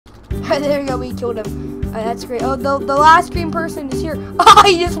There we go, we killed him. That's great. Oh, the last green person is here. Oh,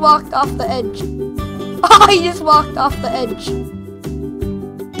 he just walked off the edge. Oh, he just walked off the edge.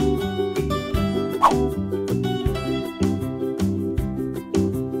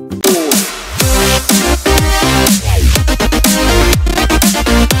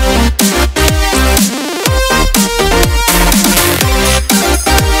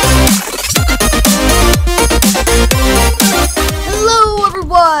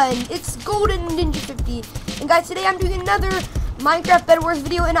 It's Golden Ninja 50, and guys, today I'm doing another Minecraft Bedwars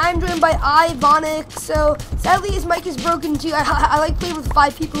video, and I'm joined by Ivonix. So sadly his mic is broken too. I like playing with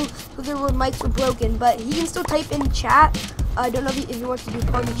 5 people who their mics were broken, but he can still type in chat. I don't know if he wants to do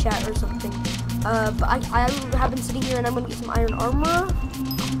party chat or something. But I have been sitting here, and I'm gonna get some iron armor.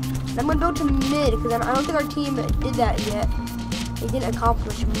 And I'm gonna go to mid because I don't think our team did that yet. They didn't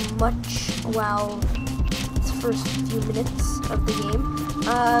accomplish much while the first few minutes of the game.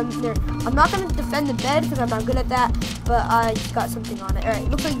 I'm not going to defend the bed because I'm not good at that, but I just got something on it. Alright,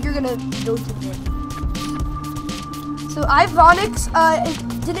 looks like you're going to go to mid. So Ivonix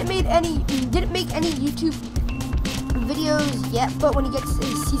didn't make any YouTube videos yet, but when he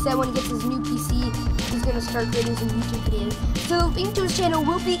said when he gets his new PC, he's going to start creating some YouTube videos. So link to his channel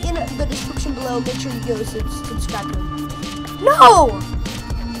will be in the description below. Make sure you go subscribe to him. No!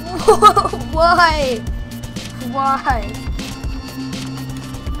 Why? Why?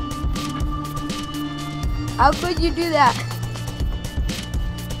 How could you do that?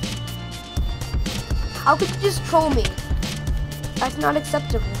 How could you just troll me? That's not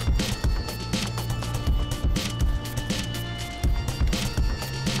acceptable.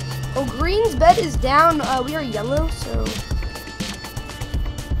 Oh, green's bed is down. We are yellow, so.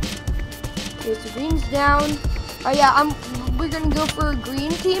 Okay, so green's down. Oh yeah, we're gonna go for a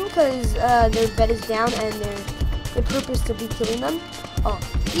green team because their bed is down and there's good purpose to be killing them. Oh,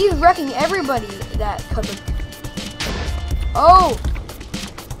 he's wrecking everybody that cupboard. Oh!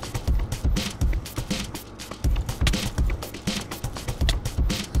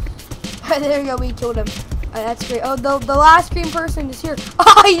 There we go, we killed him. That's great. Oh, the last green person is here.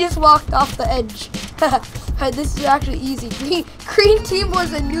 Oh, he just walked off the edge. This is actually easy. Green team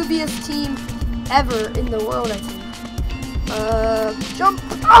was the noobiest team ever in the world, I think. Jump.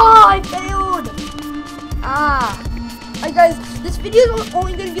 Oh, I failed! Ah. Alright guys, this video is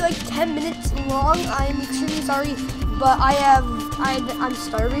only going to be like 10 minutes long. I'm extremely sorry, but I'm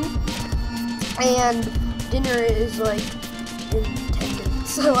starving, and dinner is like in 10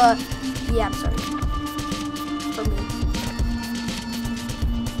 minutes. So yeah, I'm sorry for me.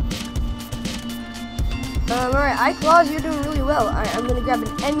 Alright, iClaws, you're doing really well. Alright, I'm gonna grab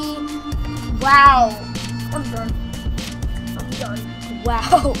an Emmy. Wow, I'm done.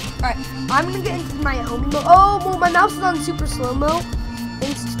 Wow. Alright, I'm gonna get into my homing mode. Oh, well, my mouse is on super slow-mo,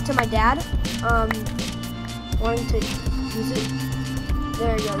 thanks to my dad, wanting to use it.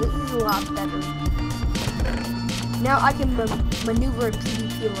 There we go, this is a lot better. Now I can maneuver in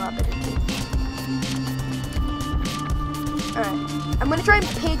PvP a lot better too. Alright, I'm gonna try and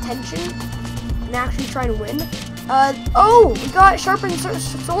pay attention and actually try to win. Oh, we got sharpened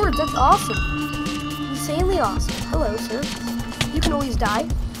swords, that's awesome. Insanely awesome. Hello, sir. You can always die.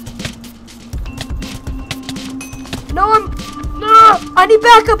 No, I need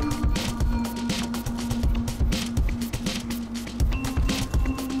backup.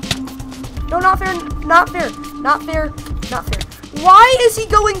 No, not fair, not fair, not fair, not fair. Why is he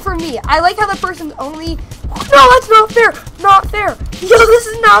going for me? I like how the person's only, no, that's not fair, not fair. Yo, this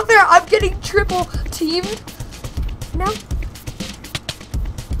is not fair. I'm getting triple teamed. No.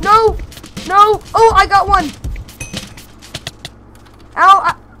 No, no, oh, I got one.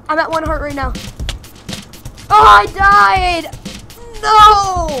 Ow, I'm at 1 heart right now. Oh, I died!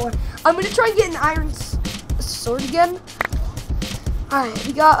 No! I'm gonna try and get an iron sword again. Alright,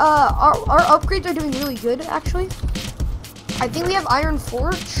 we got, our upgrades are doing really good, actually. I think we have iron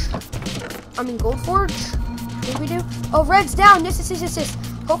forge. I mean, gold forge. I think we do. Oh, red's down. Yes.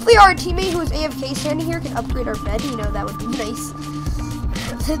 Hopefully our teammate who is AFK standing here can upgrade our bed. You know, that would be nice.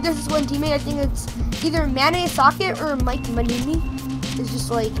 There's this one teammate, I think it's either Mane Socket or Mike Manini. Is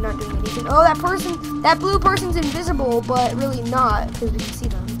just like not doing anything. Oh, that blue person's invisible, but really not because we can see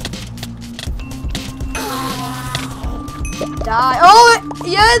them. Die. Oh,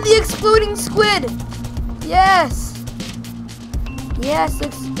 yeah, the exploding squid. Yes. Yes,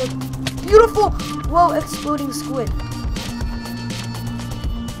 it's the beautiful, whoa, exploding squid.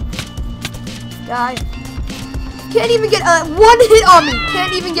 Die. Can't even get 1 hit on me.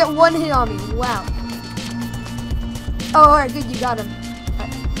 Can't even get 1 hit on me. Wow. Oh, alright, good, you got him.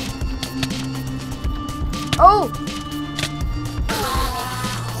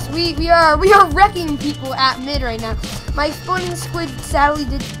 We are wrecking people at mid right now. My exploding squid sadly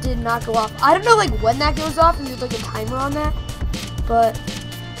did not go off. I don't know like when that goes off, and there's like a timer on that. But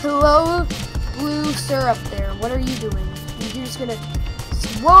hello, blue sir up there. What are you doing? You're just gonna.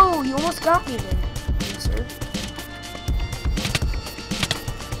 Whoa! You almost got me there, blue sir.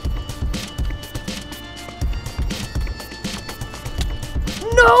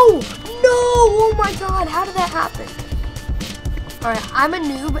 No! No! Oh my God! How did that happen? All right, I'm a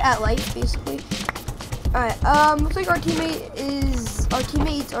noob at life, basically. All right, looks like our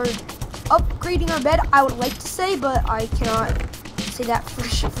teammates are upgrading our bed. I would like to say, but I cannot say that for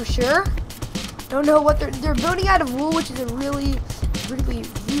sure. Don't know what they're building out of wool, which is a really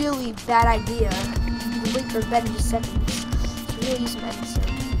bad idea. We'll link their bed in just seconds. So we'll use some medicine.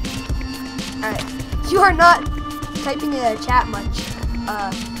 All right, you are not typing in the chat much.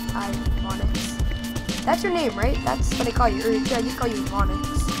 Ivonix. That's your name, right? That's what I call you. Or should I just call you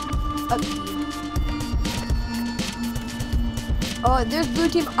Ivonix? Up to you. Oh, there's blue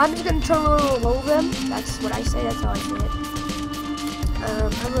team. I'm just gonna troll them. That's what I say. That's how I say it.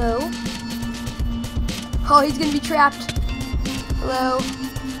 Hello. Oh, he's gonna be trapped. Hello.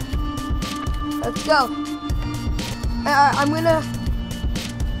 Let's go. I'm gonna.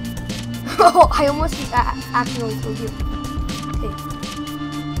 Oh, I almost just accidentally killed you. Okay.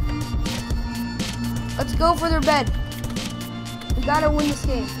 Let's go for their bed. We gotta win this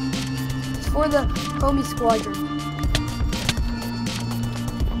game. It's for the homie squadron.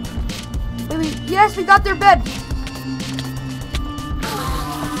 Wait, yes, we got their bed.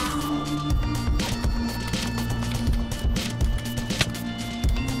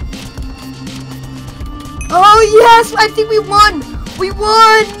 Oh yes, I think we won. We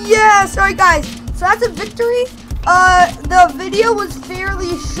won. Yes. All right, guys. So that's a victory. The video was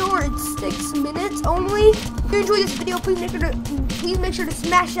fairly short. It's 6 minutes only. If you enjoyed this video, please make sure to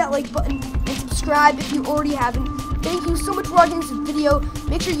smash that like button and subscribe if you already haven't. Thank you so much for watching this video.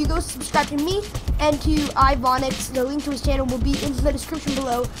 Make sure you go subscribe to me and to Ivonix. The link to his channel will be in the description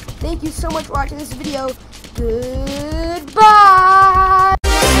below. Thank you so much for watching this video. Goodbye.